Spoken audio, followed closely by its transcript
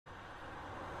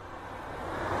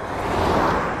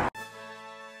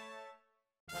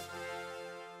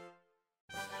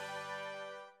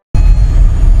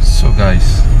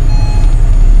guys,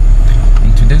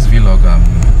 in today's vlog,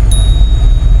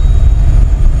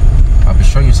 I'll be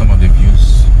showing you some of the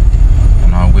views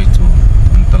on our way to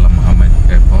Murtala Muhammed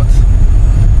Airport,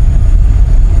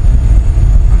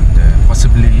 and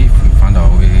possibly if we find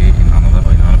our way in another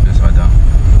place rather,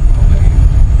 we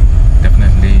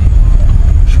definitely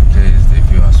showcase the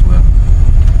view as well.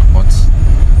 But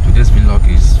today's vlog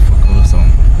is focused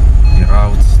on the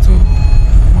route to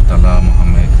Murtala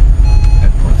Muhammed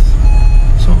Airport.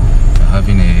 So we're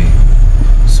having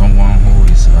someone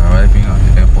who is arriving at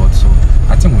the airport, so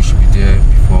I think we should be there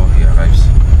before he arrives.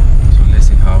 So let's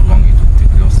see how long it will take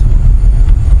us to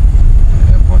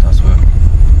the airport as well.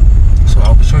 So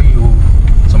I'll be showing you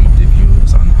some of the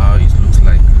views and how it looks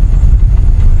like,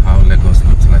 how Lagos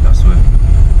looks like as well.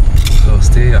 So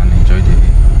stay and enjoy the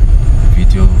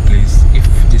video, please. If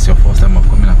this is your first time of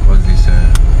coming across this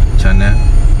channel,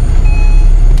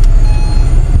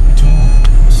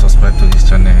 subscribe to this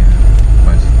channel.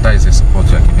 That is the support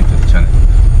you are giving to the channel.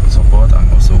 Support and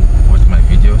also watch my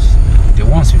videos. The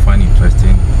ones you find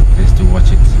interesting, please do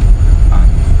watch it and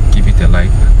give it a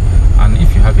like. And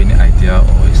if you have any idea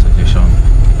or a suggestion,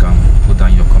 you can put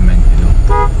down your comment below.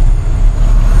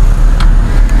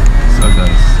 So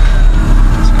guys,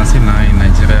 as you can see now, in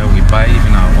Nigeria we buy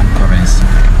even our own currency.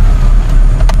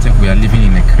 I think we are living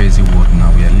in a crazy world now.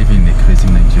 We are living in a crazy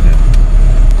Nigeria.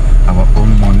 Our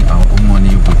own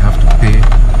money, we have to pay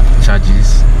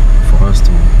charges for us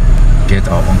to get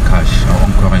our own cash, our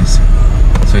own currency.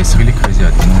 So it's really crazy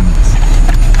at the moment.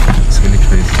 It's really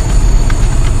crazy.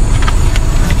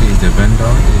 This is the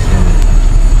vendor. This is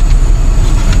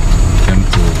came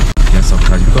to get some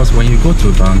cash, because when you go to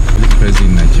a bank, it's really crazy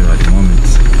in Nigeria at the moment.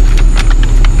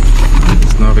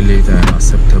 It's not really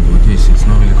acceptable. This is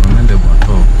not really commendable at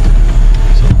all.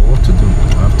 So what to do?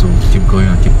 We have to keep going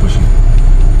and keep pushing.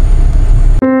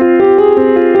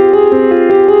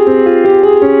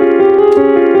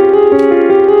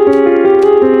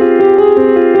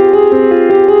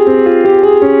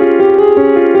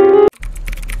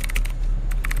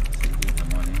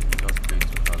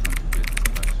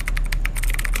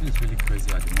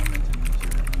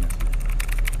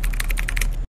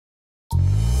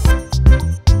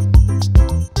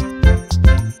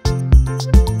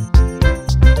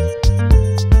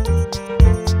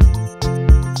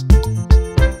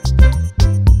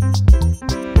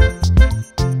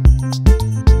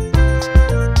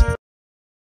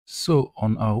 So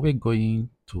on our way going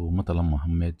to Murtala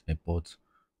Muhammed Airport,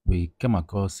 we came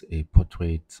across a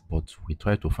portrait, but we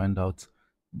tried to find out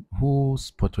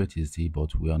whose portrait is it,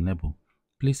 but we are unable.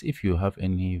 Please, if you have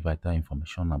any vital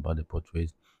information about the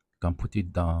portrait, you can put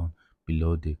it down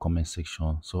below the comment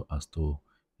section so as to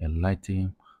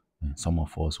enlighten some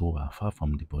of us who are far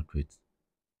from the portrait.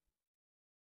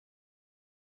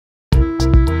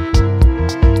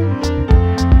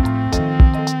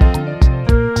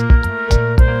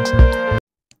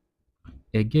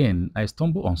 Again, I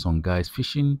stumbled on some guys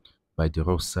fishing by the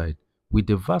roadside. With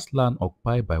the vast land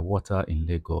occupied by water in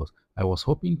Lagos, I was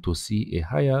hoping to see a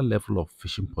higher level of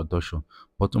fishing production,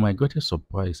 but to my greatest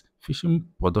surprise, fishing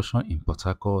production in Port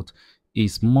Harcourt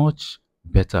is much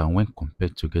better when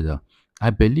compared together. I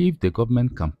believe the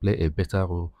government can play a better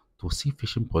role to see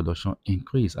fishing production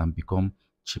increase and become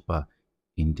cheaper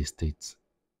in the state.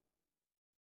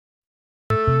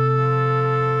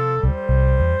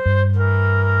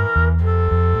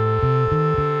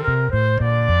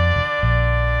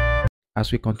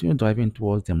 As we continue driving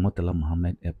towards the Murtala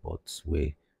Muhammed Airport's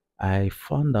way, I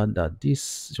found out that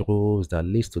these roads that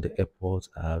leads to the airport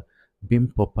are being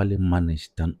properly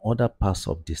managed than other parts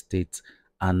of the state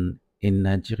and in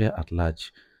Nigeria at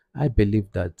large. I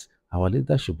believe that our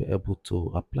leaders should be able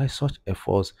to apply such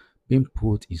efforts being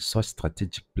put in such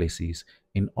strategic places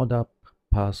in other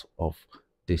parts of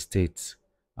the state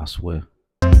as well.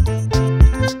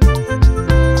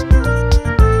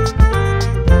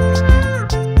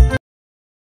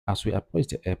 As we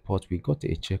approached the airport, we got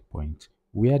to a checkpoint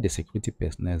where the security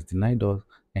personnel denied us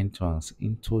entrance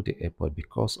into the airport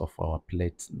because of our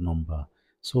plate number.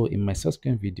 So in my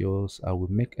subsequent videos, I will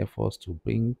make efforts to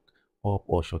bring up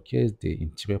or showcase the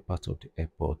interior part of the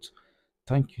airport.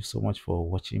 Thank you so much for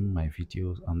watching my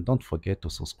videos, and don't forget to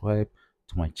subscribe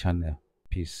to my channel.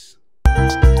 Peace.